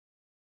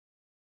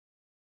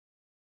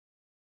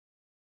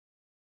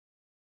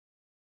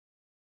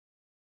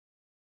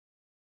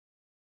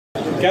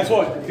Guess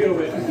what? Feel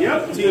it.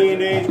 Yep.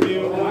 Teenage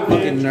Mutant.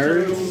 Fucking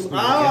nerds.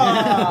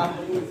 Ah!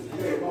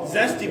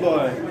 Zesty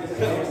boy.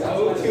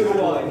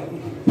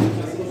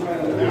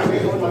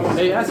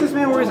 Hey, ask this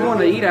man where he's going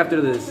to eat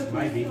after this.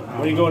 Where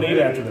are you going to eat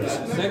after this?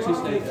 Sexy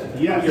steak.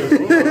 Yeah. Is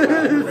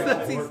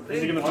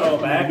he going to throw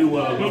it back? Is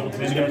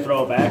he going to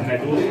throw it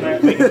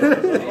back? Make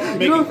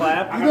it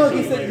clap? You know what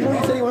he said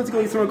he wants to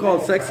go eat somewhere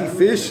called Sexy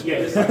Fish?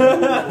 Yes.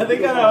 They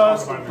got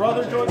a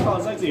brother joint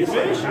called Sexy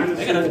Fish.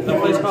 They got a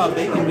place called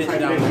Bacon Bitch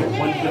down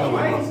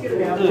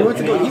there. He went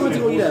to go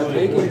eat at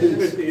Bacon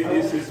Bitch.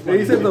 And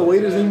he said the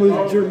waiter's name was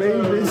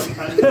Jermaine Bitch.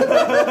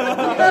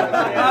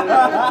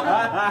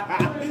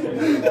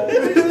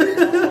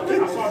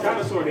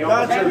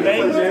 That's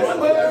Jermaine Bitch.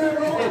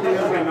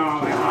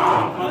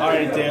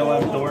 Alright, Dale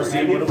F.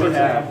 Dorsey, what do we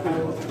have?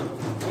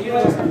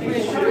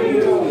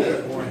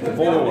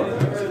 4.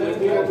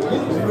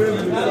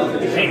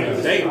 Hey,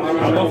 Dave,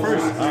 I'll go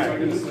first. Alright.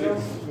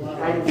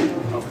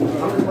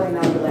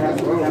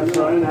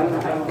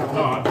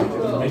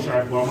 Make sure I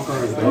blow my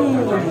cards.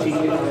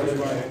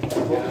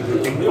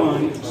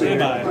 Stand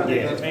by.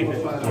 Yeah. Let's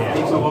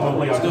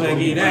go ahead and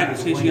get that. In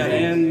case you got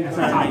in,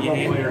 try to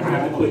make your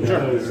hand.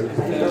 Sure.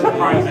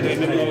 I didn't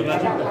even know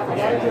that.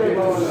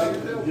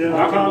 Yeah, I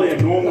call it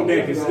a normal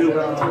deck is still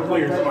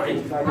players fight.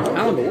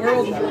 How in the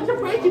world?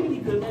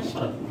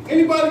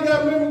 Anybody got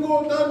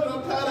Mimighoul Dungeon?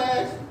 I'm tired of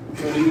asking.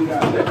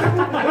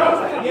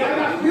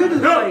 You're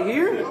just right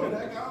here?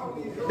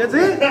 That's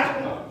it?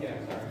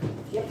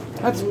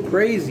 That's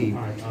crazy.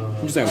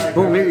 I'm just like,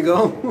 boom, here you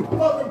go.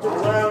 Welcome to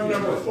round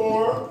number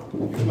 4.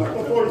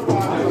 45.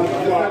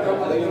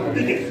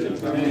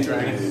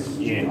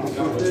 Yeah.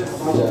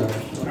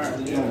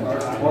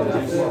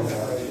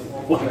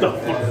 What the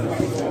fuck?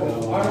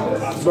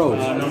 Bro.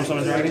 Number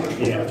 7 dragon?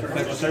 Yeah.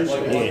 Effective search?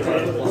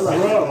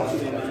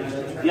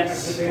 Yes.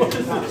 What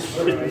is this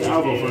shit?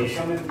 I'll go first.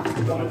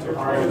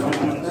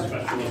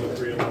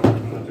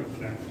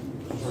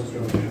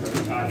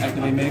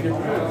 Activate maker? You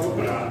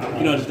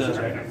know what it does,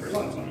 right?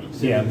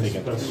 Yeah, I'm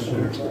thinking.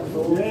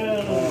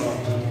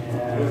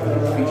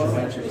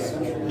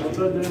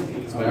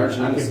 It's my arch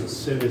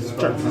nemesis. He's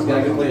got to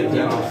go play it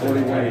down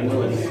 41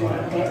 minutes.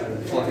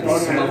 Fucking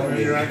smoke me.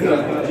 I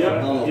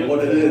don't know what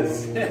it is.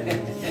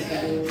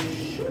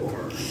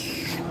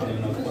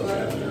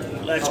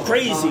 That's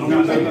crazy.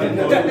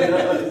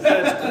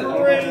 That's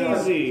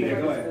crazy.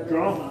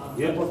 Draw?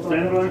 Yep.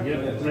 Stand by? Yep.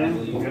 Man?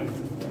 Yep.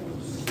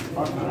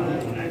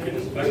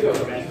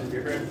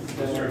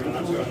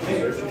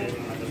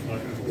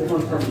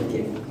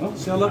 Oh,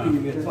 see how lucky you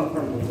get.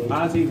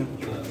 Odds even.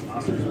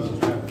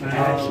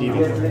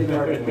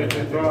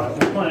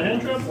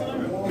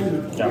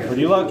 Got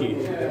pretty lucky.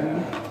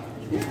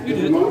 You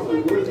did.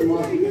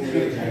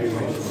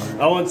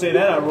 I wouldn't say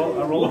that. I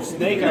roll a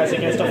snake eyes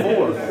against a 4.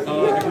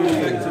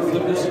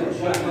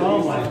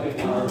 Oh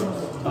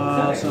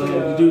my. So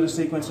you do the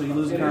sequence, so you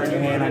lose a card in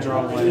your hand, I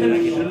draw one.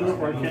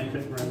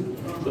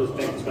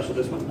 Special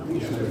this one?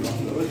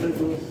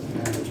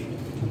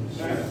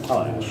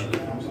 I'll ash.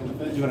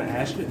 You want to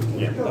ash it?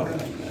 Yeah.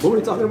 What were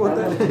we talking about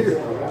that?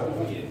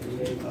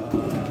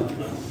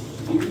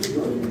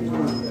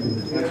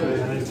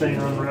 Anything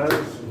on red?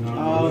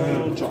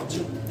 Draw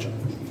 2.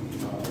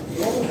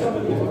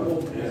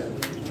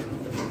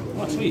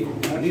 Oh, sweet. I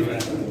need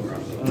that.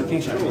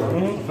 King shot.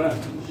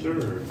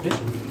 Sure. Pitch.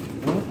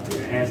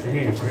 Hands to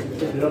hands, right?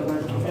 Yep.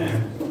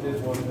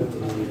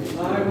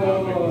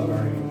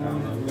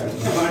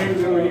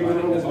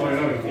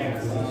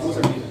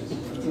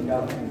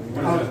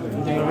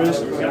 Anything over this?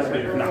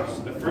 No.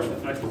 The first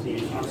effect is you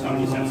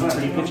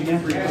Pitch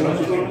again?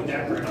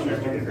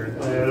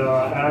 it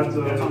adds a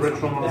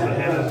ritual on the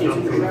hand and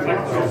jump to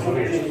reflect the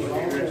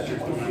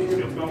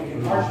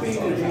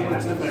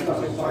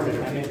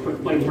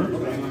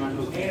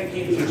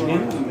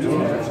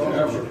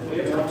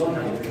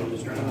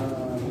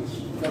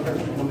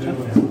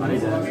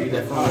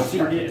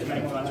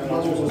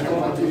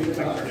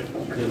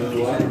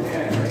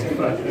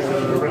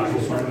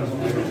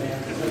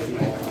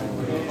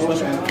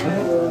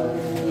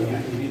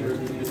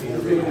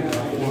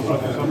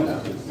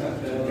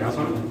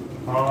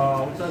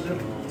what's that do?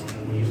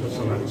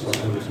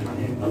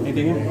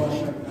 Anything here?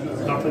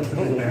 Nothing.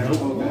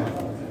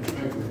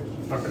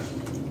 Okay.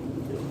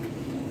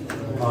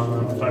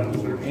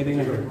 5%. Anything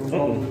here?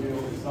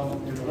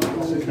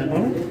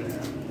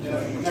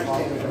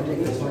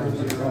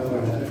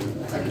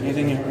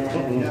 Anything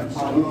here?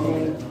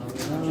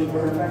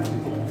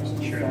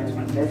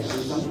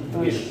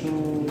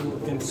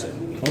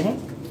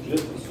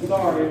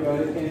 Sorry, but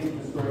it can't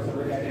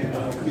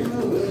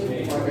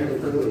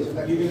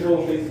you can go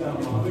face down.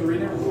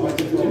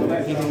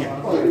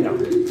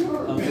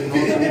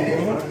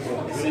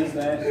 Since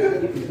that,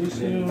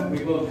 we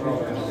will draw.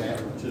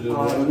 Is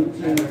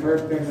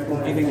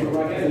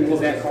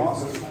that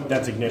cost?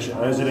 That's ignition.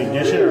 Is it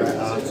ignition or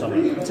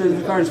something? It says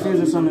the card is fused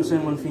with summon,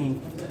 send 1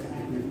 fiend.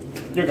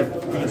 You're good.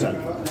 Good side.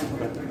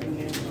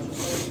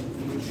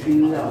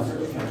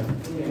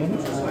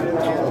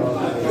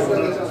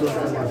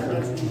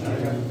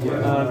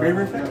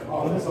 Graver effect?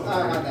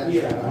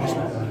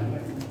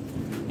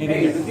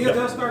 Anything here?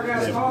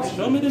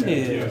 Show me the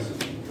nibs.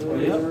 Yep. I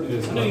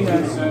knew you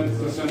had it.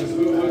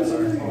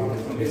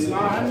 It's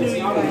not an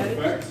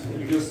effect.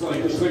 You just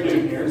like click it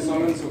in here,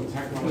 summon, so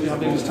technically. How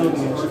big is total?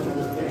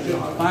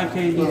 5K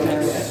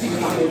defense.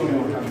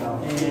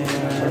 And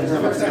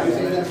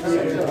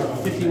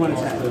 51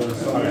 attack.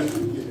 Okay.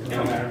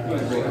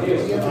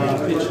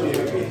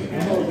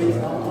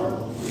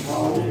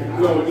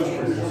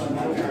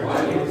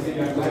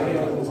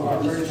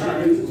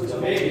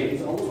 Pitch.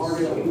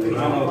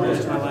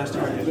 That's my last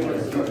target.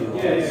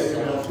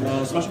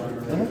 Special.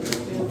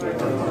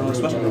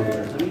 Special.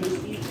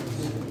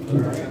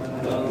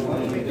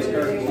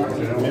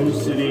 New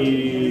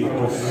City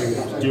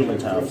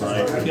Doom's house,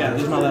 right? Yeah,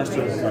 this is my last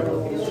turn.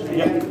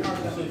 Yep.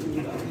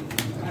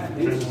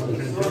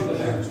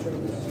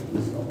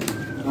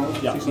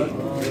 Yeah.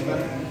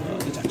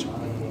 Detach.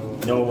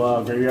 No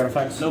graveyard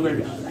effects? No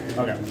graveyard.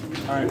 Okay.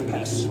 Alright,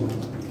 pass.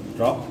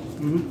 Draw?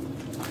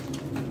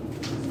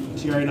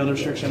 So you already know the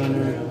restriction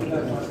under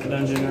the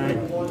dungeon, right?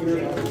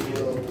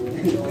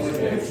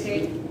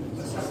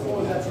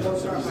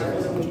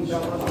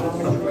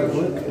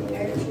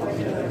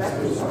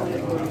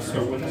 So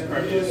when this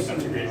card is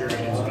sent to graveyard,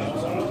 it's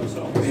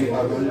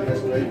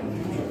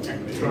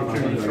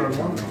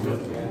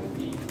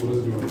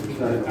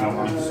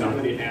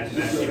somebody has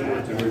that you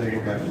want to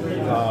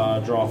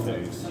Draw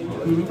phase.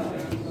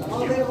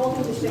 Well, they all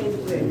do the same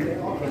thing. They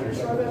all kind of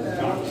start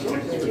out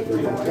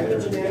particular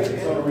values and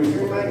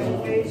then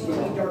reminding phase, you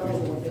need dark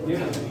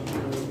vision.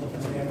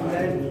 And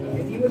then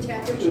if you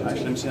attack it,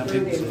 Actually, let me see how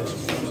big this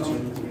is. 1,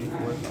 2, 3,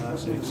 4, 5,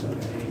 6, 7, 8,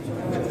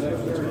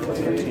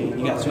 15.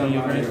 You got 2 on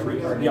your grade?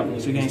 Yep.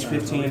 So he gains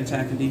 15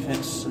 attack and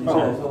defense. So he's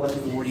got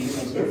 40.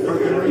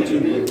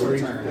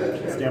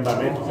 Stand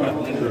by me.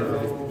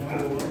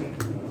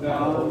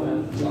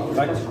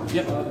 Effect?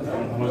 Yep. I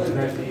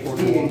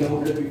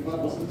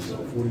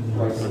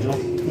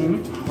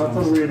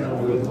thought we had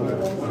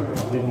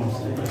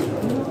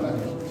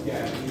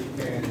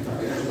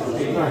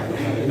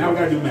Now we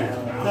gotta do math.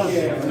 That's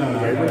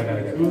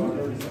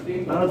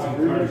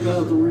weird. That's a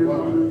weird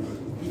one.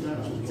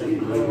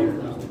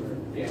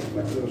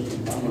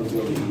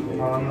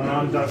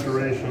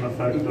 Non-decoration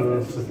effect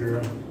of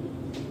Severe.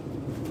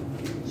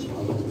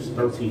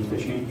 13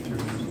 fishing.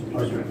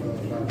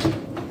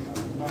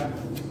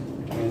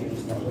 And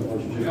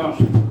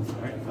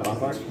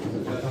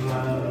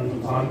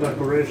then on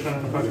decoration,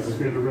 effect is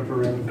create a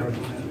ripper in.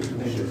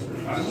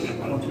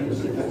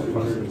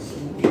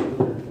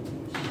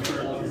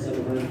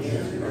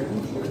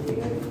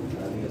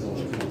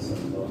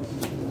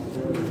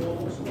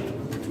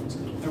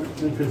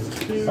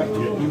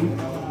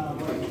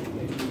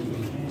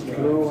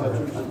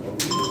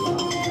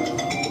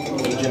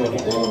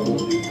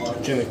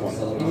 Jimmy one.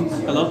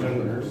 Hello?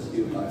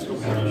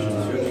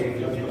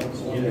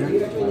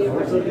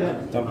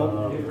 Temple?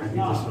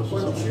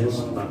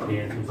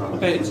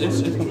 Okay, it's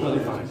completely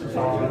fine. So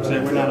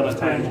we're not on a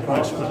time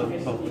crunch for the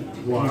public.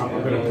 Well,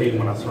 I'm gonna pay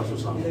when I special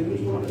something.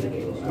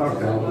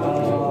 Okay.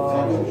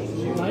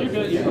 No, you're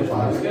good. You're good.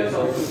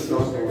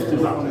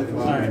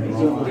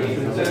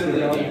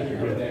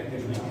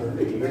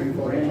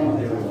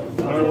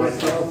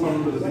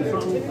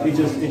 It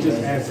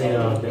just adds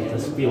a the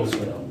spiel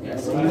spell.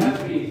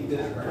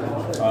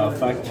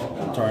 Effect,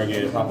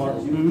 target poplar.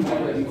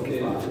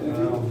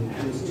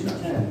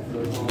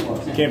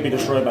 Can't be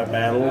destroyed by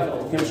battle.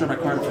 Can't destroy my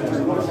card.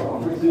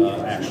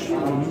 Ash.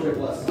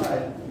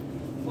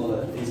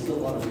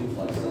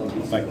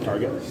 Effect,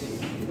 target.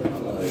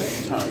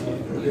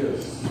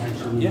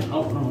 Yeah.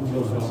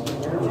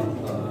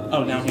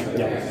 Oh, down here.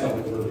 Yeah.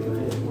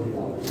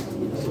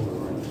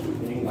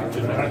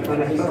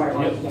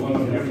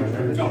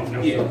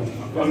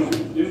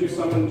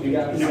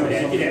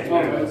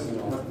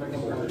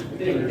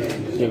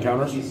 He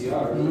encounters?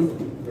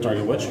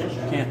 Target which?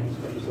 Can't.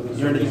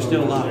 You're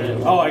still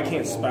alive. Oh, I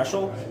can't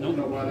special? Nope.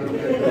 I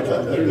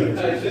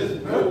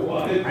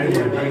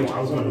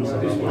was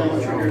gonna do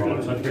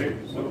something.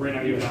 right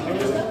now you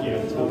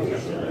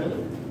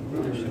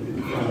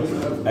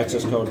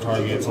Access code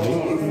targets me.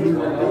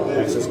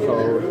 Access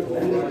code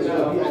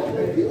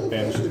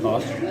banishes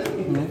cost.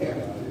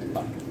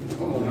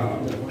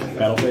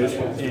 Battle phase.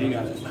 Yeah, you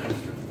got it.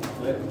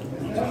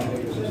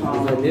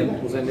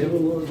 Was that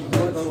nibble?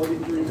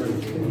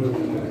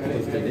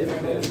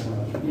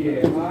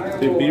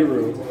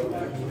 Bibiru.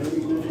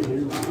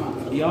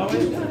 You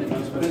always got it.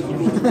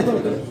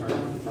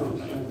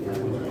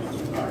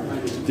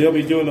 They'll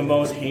be doing the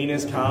most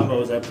heinous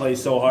combos that play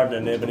so hard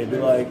to nib, and he'd be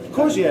like, of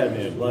course you have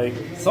nib. Like,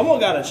 someone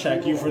gotta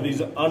check you for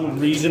these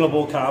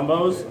unreasonable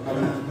combos.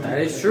 That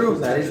is true.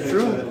 That is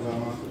true.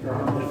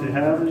 If you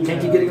have it, Can't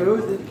keep getting away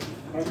with it.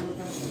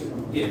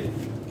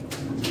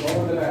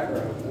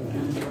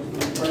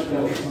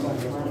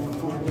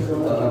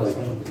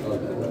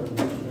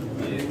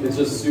 It's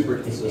just super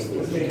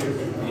consistent. I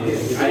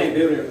didn't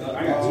build it. I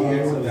got 2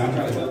 hits. I'm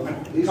trying to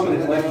come in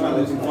the left,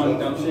 trying to do fun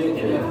dumb shit,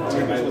 and then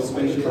everybody was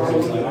switch shit. So I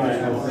was like, all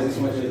right, I'm going to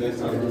switch it next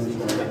time.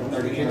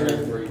 30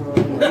 hits for you.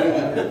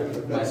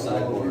 My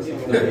sideboard,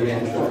 30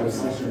 intros.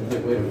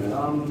 Like, wait a minute.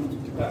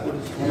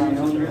 And I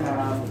know you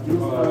have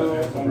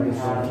Yugioh, and you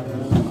have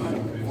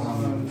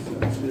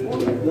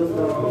Yugioh,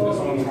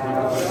 and you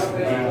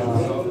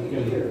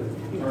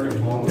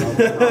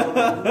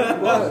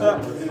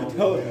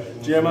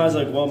have Jeremiah's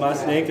like, well, my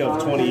snake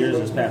of 20 years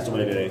has passed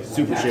away today.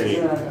 Super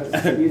shitty.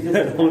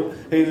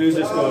 He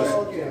loses, goes,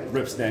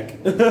 rip snake.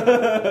 Alright,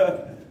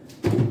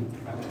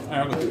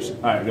 I'll go first.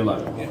 Alright, good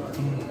luck.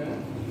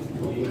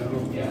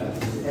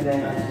 and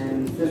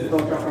then this is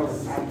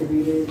also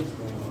activated.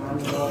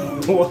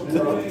 What the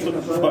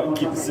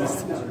fuck is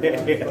this?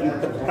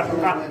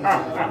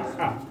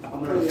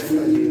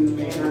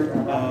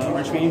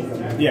 Orange beam?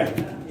 Yeah.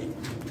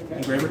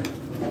 Engraver?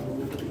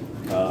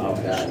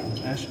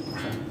 Ash?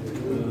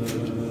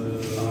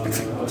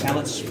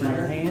 Talents for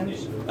your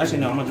hands? Actually,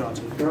 no, I'm going to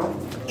draw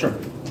 2. Sure.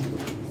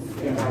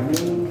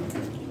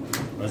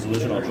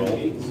 Resolution, I'll draw.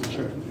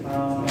 Sure.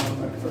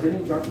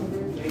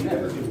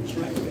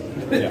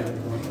 Yeah.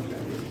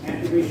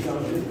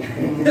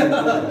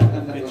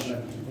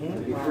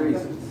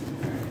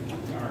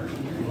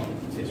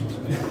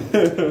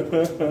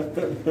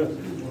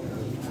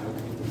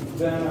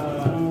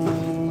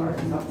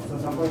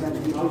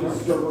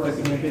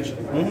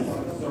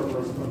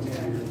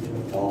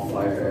 All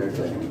fire,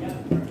 everything.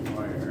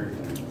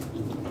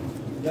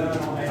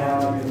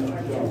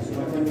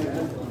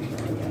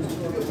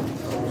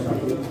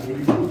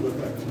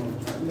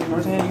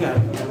 Martin, you got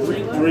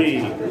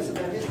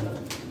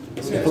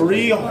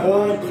 3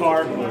 whole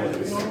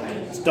cardboards.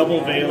 It's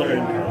double Veiler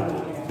and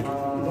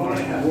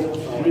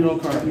 3 whole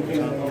cards.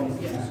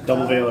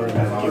 double Veiler and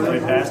you play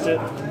past it.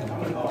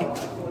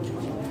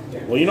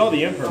 Well, you know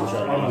the Emperor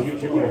chart. I'm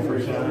going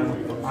first.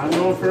 I'm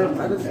going first. I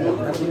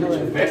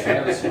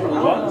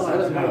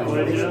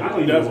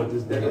don't know what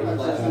this deck is.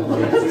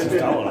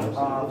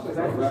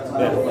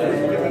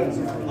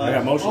 I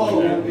got motion.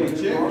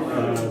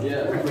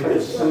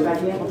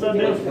 What's that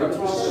do?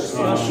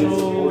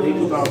 Special.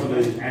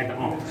 Add the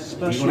arms.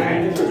 Special. Yeah.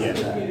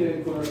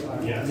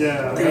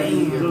 Yeah.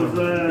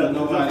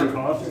 Does that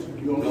cost?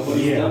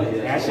 Yeah.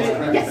 Add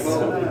it? Yes.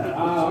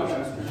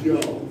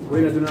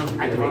 Wait, I do now.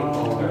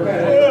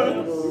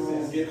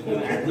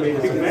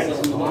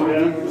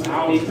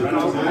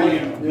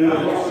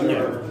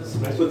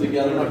 Let's put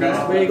together.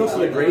 Wait, it goes to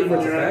the grave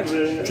with your effect?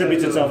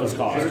 Attributes itself as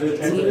cost.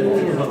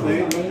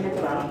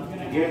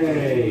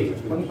 Yay.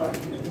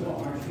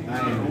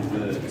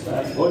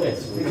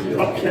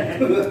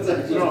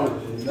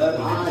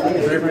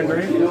 Engraver and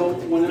grave?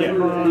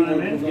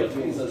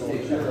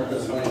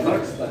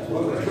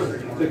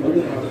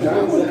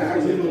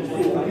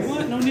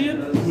 What? No need?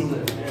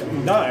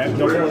 No, I have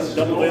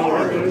double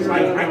Veiler.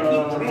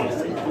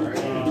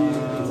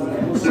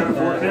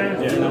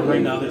 Yeah, no,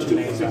 right now that you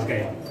name.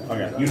 Okay.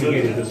 You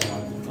negated this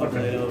one.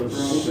 Okay.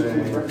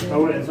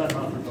 Oh, wait, is that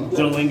not?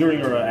 So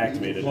lingering or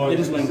activated? It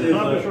is lingering.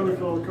 Not sure we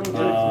feel the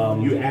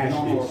code. You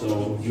asked it,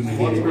 so you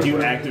negated it. Do you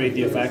activate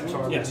the effect?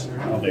 Yes.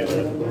 I'll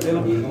Veiler it.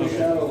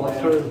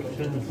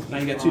 Now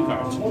you got 2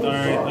 cards.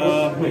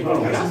 Alright, wait. Go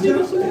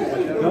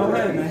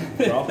ahead, man.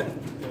 Draw.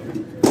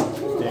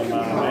 Stand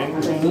by.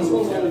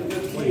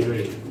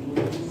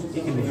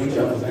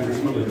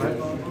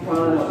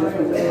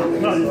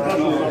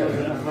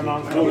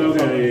 No, you're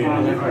not. Okay. You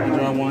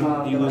draw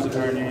 1, you lose a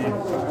card in your hand.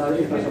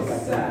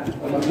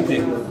 You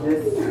pick.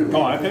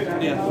 Oh, I picked?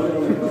 Yeah.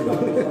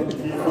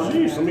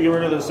 Jeez, let me get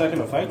rid of the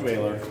second effect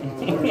Veiler.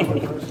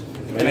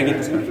 And I get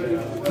this card.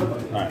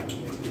 Alright.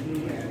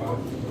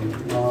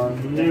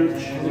 Newt.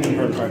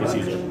 Target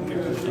Caesar.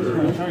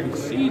 Target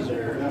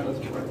Caesar.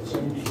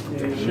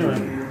 Sure.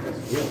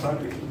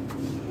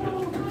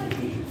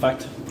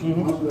 Effect.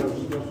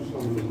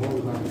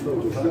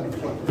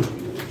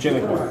 Chain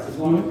link one.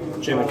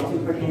 Chain link one.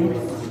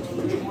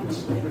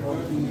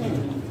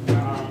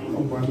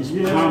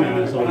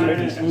 Comment, so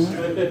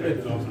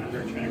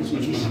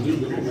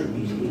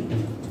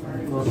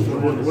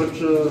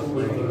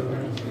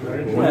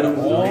What,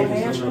 all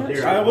hand?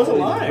 I was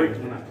alive.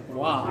 I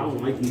Wow.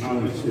 don't like these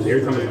ones because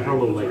every time it's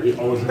hello, like it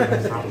always at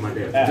the top of my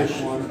desk. Ash.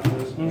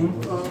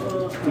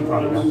 You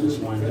probably got this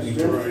one.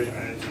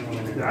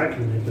 Yeah, I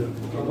can make it.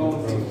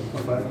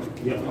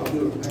 Yep.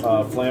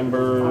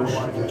 Flamberge.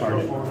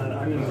 Target.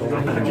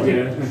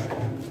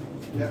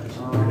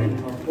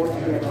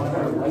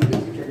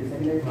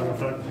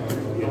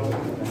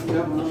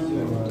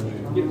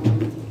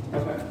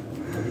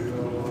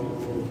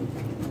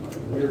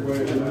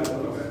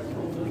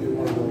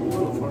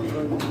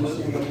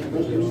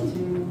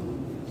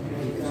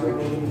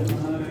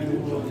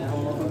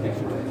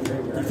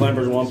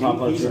 Flamberge 1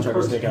 pop up to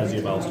target snake as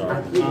you battle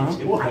star.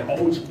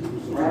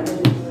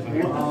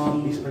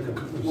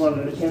 What,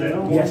 it's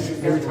down? Yes,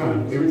 every time.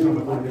 Every time I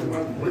go to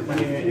put my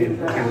hand in,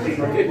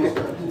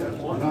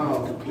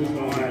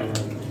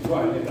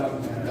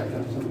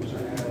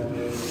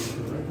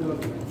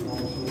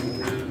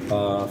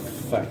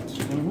 Effect.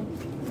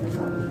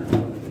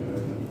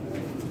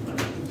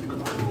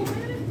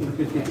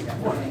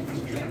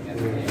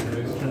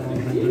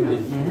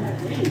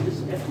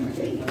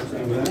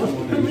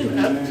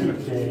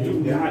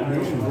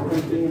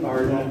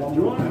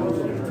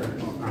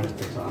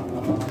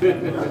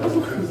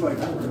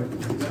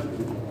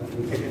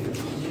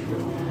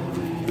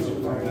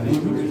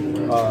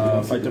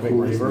 Fight the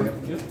Engraver.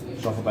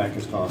 Shuffle back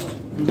his cost.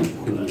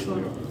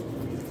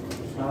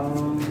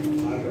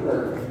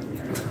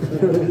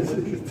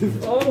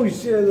 Oh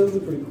shit, those are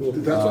pretty cool.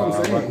 Dude, that's what I'm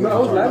saying. No, I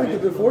was laughing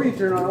because before you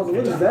turn on, I was like,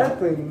 what is that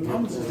thing?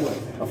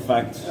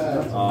 Effect.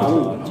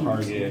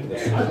 Target. I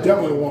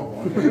definitely want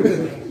one.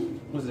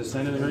 Was it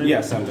send it already?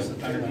 Yeah, send it.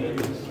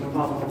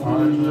 Oh,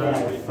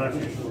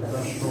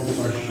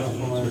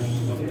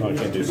 I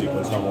can't do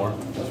sequence no more.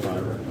 That's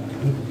fine.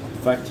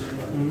 Effect.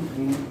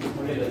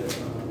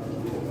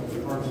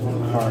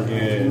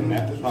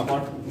 Target.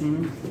 Poplar.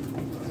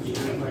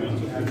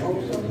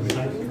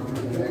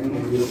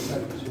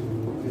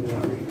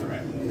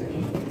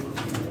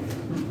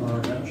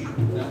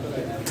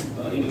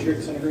 Any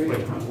tricks in the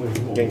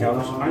Gain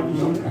counters.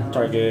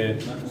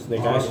 Target.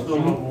 Snake Eyes.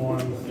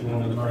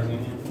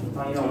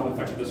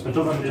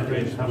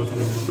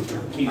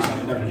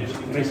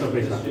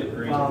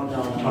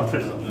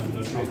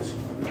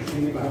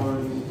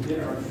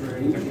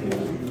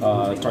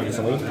 Target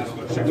Celine.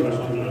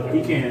 He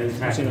can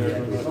attack.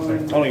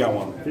 Only got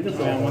one. He just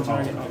got one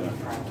target.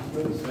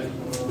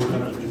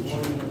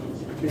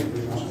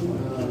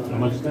 How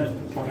much is that?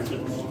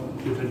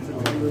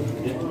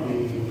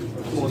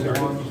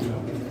 41,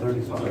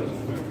 35.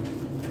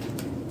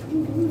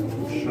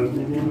 Should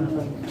be in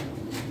that.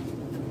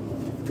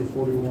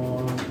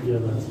 41, yeah,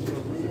 that's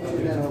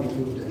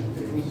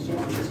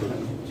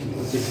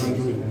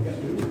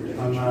 600.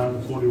 I'm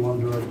on 41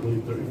 directly,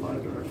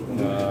 35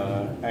 directly.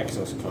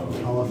 Access code.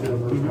 I'll have to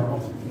have those.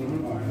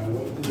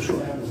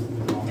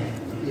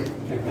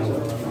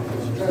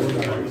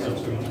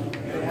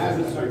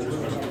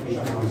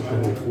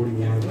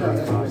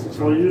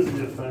 Well, you used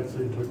the effect, so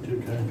you took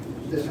 2K.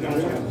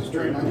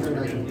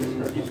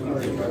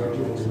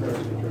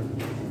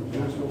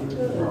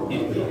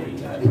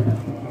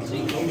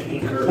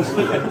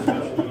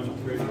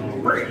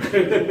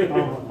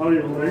 Oh,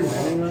 you're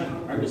running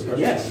that?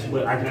 Yes,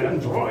 but I can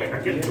draw it. I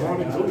can draw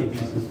it in 20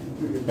 pieces.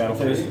 Battle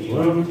phase.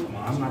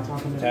 I'm not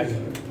talking Attack.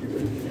 18.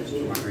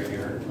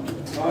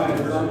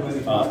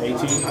 Oh, 18.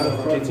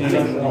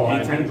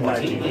 I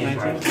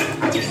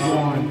just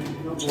drawn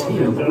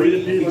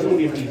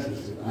 20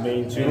 pieces.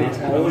 Main 2.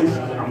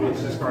 I'm going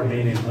to just start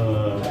maining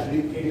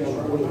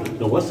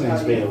the what's in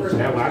spells.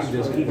 That way I can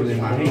just keep it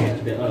in my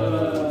hand.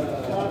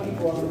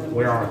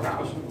 Where art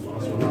thou?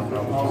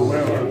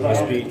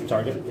 Speed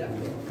target.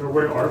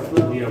 Where art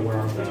thou? Yeah, where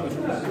art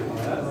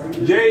thou?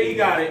 Jay, you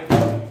got it.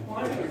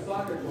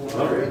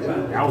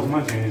 That was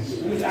my chance.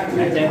 That's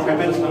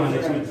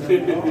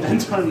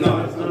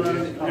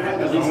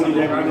the only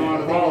deck I know how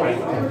to play.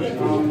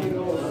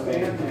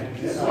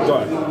 Go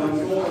ahead.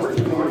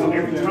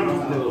 Every time.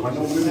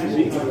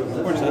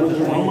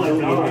 Oh my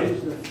god.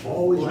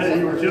 Always had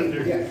you were just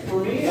there.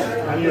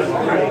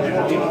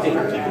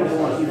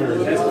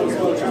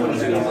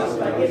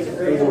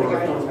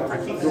 I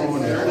keep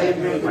going there.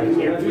 Like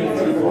every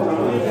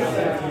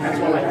that's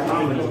why I like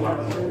common a lot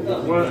more.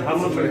 What? How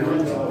much are you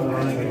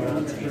running?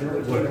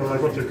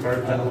 Like what's your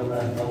card count?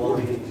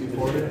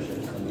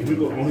 If we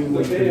go only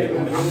with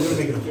I'm gonna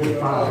make it a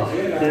 45.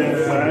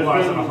 Yeah, a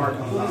hard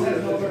comes out.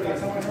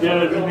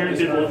 Yeah, the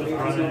guaranteed will just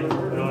running.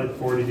 They're like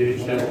 40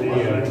 gauge, 50.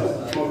 Yeah.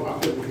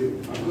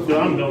 So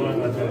I'm building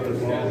that deck as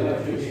well.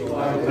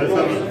 That's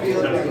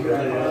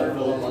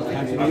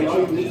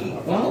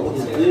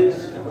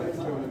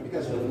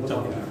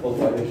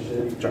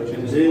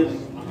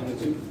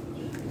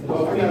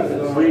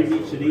three of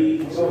each of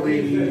these, I'm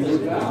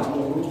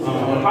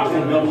probably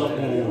gonna double up on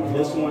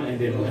this one and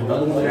then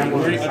another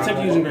one.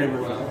 Attempt using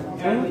Engraver.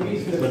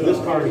 But this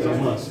card is a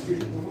must.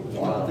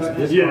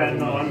 Yeah,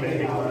 no, I'm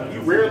making that.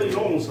 You rarely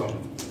own something.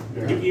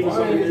 You even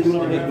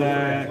something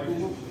that.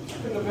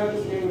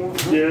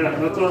 Yeah,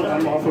 that's what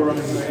I'm also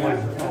running like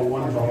a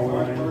 $1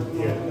 line.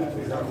 Yeah.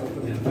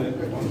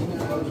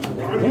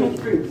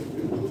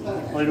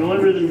 Like the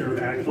only reason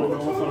you're actual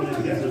normal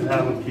something is just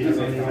have a piece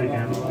and you make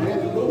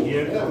ammo.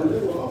 Yeah.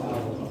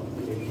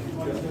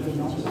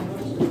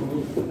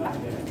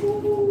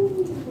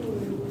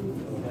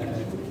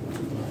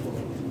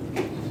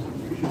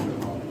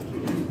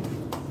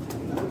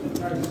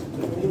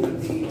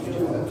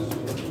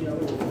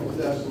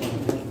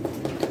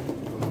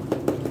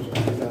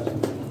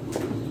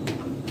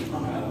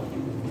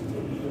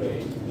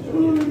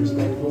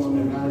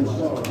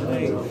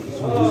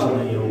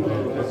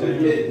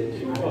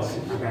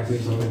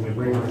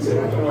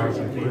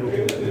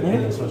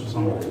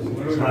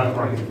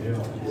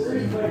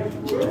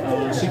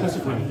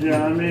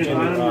 Yeah, I mean,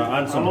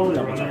 I'm only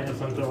running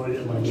this until I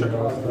get my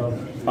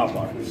stuff. Pop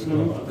bar.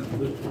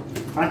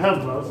 I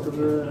have most of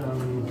it, and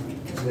I'm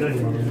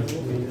getting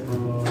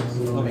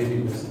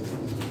money.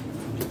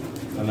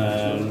 And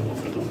then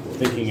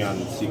thinking on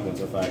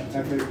sequence effect.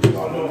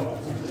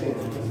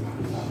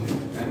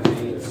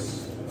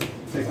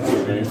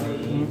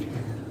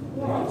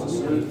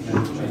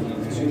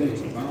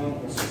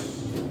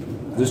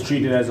 This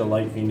treated as a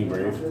light fiending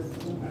grave.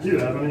 Do you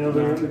have any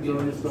other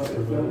ability stuff? I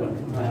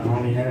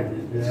only had it.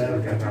 Yeah, I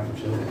got that for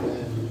sure.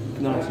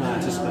 No, it's not.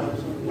 It's a spell.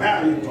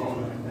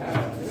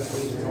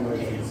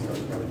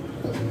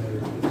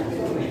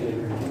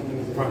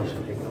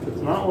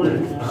 It's not what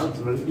it's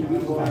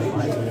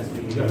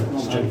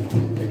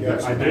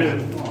I did.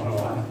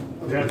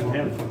 Yeah,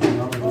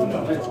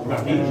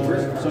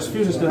 So is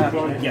fusion still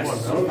happening? Yes.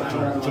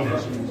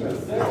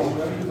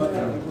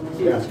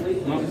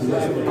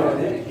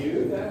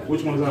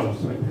 Which one is that one?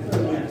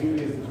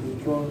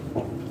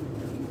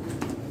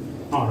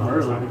 Oh, no,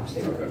 early. I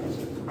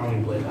don't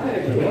even play that.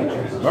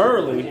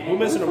 Merly? Who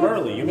missing a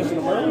Merly? You missing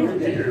a Merly?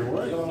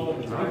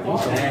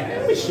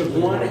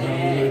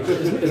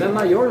 Is that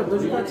not yours?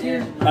 Don't you got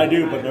here? I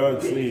do, but no,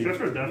 it's sleeve. Just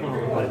for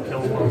definitely like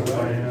kill ones if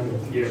I am.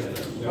 Yeah.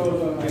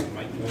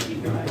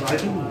 I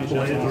can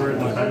play it where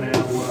like I know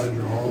what I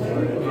draw.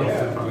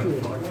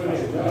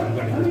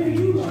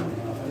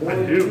 I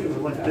do.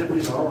 Like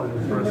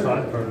 $50 for a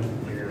side card.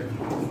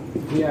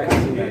 Yeah, I can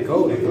see that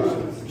code.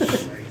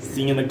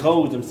 Seeing the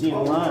codes, I'm seeing the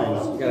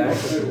lines. You gotta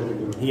access it.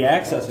 He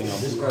accessing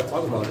Just them. gotta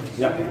talk about it.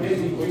 Yep.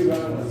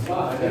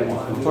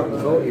 I'm talking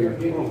code here.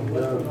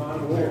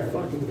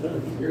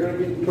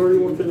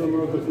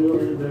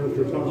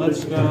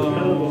 Let's go.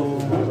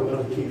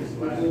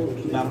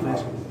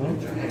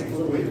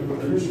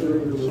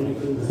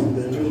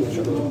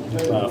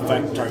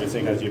 Effect target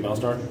sync as you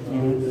Bellstar.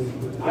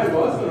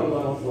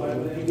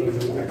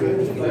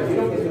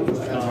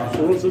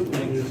 So what's this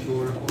thing used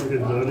for? Like a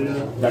Zodia?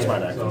 That's my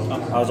deck. I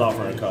was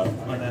offering a cut.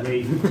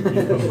 You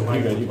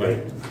good, you good.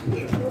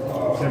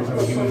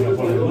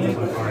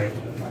 Alright.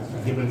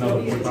 Give it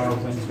another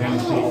 4,000.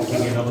 Damage sheet. Give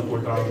me another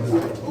 4,000.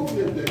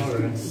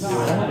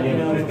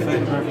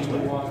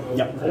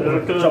 Yep.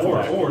 Shuffle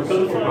back. I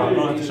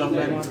don't have to shuffle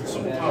back. I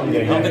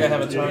don't think I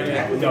have a target.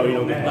 No, you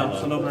don't get No,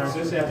 that. so no burn.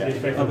 This has the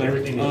effect of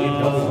everything that you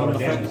know is on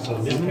damage, so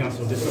this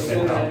cancels this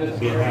effect out.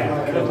 Be a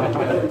half.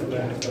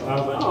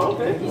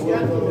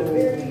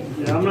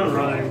 Yeah, I'm not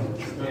running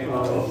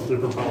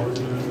superpowers.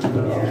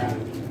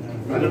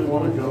 I didn't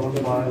want to go and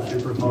buy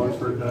superpowers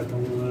for a deck.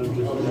 I'm going to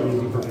just do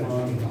it for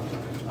fun.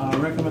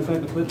 Recommend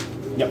effect to quit.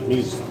 Yep,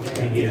 news.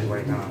 He is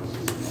right now.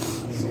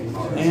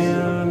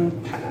 And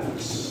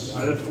pass. I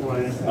just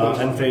play.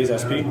 End phase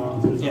SP.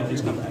 Yeah,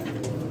 please come back.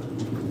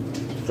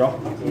 Draw.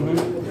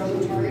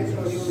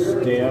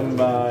 Stand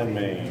by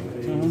main.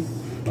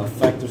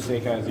 Effective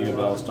sync as you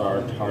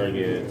Bellstar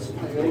targets.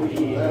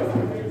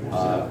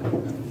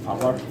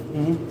 Poplar.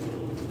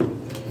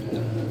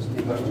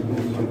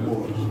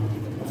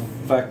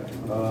 Effect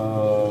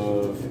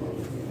of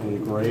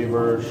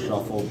engraver,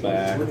 shuffle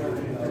back.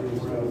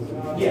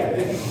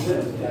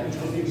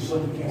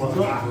 What's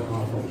up? I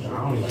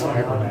don't even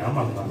care for that. I'm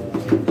not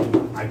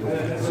I go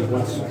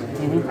sequence.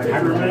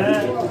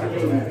 Hyperman.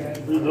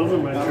 Those are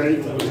my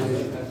trades.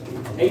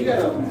 Hey, you got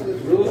a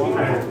rules?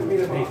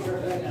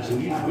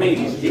 Man,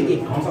 these jiggy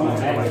Comes on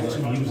that like 2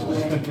 uses.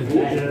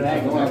 Yeah,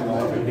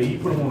 you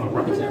put them on a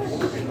representative.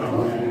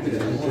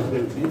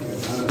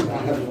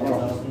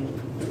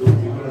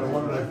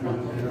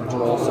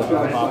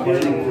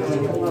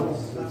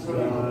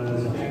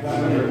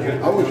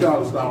 I wish I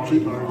would stop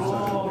cheating.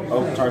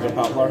 Oh, target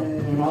Poplar.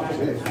 I'm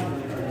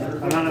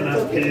not an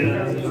FP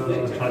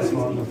and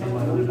Tyson for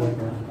my other deck.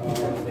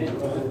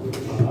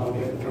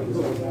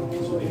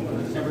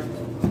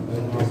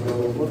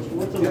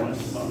 What's in my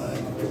side?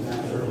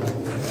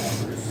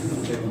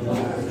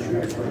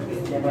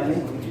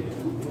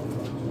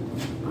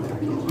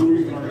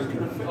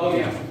 Oh,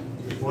 yeah.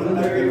 What is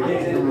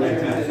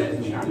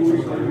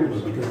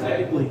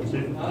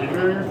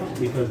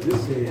because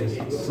this is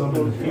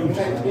summon the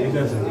fusion. It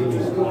doesn't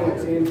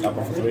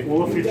really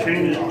Well, if you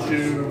change it to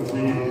the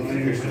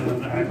fusion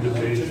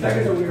activation,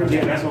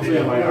 yeah, that's what I'm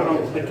saying. Like, I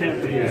don't, it can't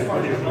be.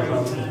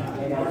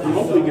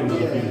 Hopefully, get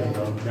another fusion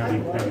though. That'd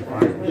be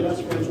fine.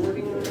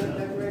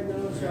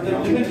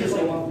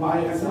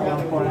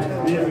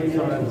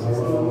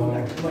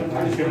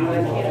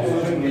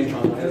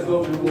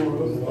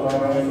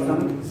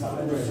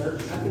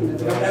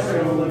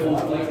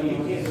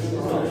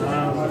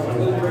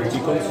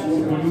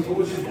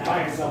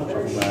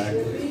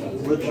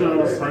 Which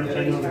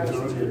printing on the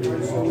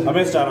I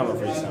missed out on the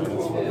free sounds.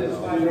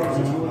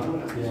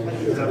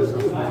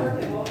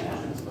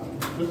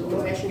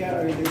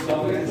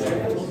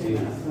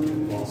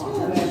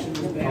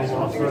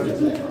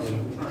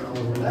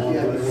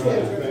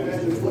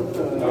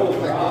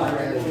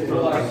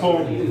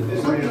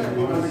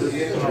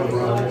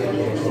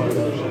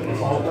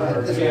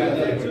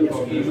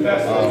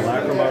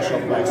 Lacrimal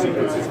shuffle back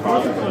sequence is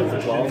possible for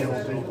 12.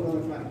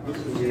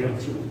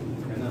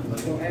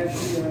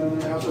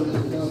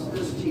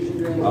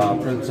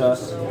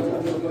 Princess.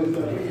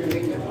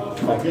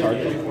 Back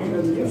target.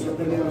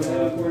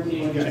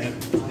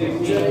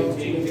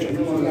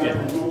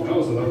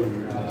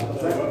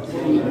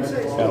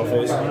 Battle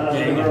phase.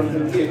 Yeah, you got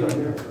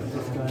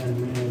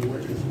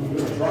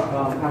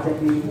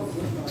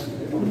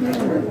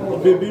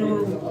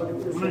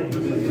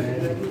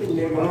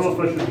I don't know if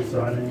I should be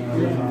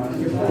siding.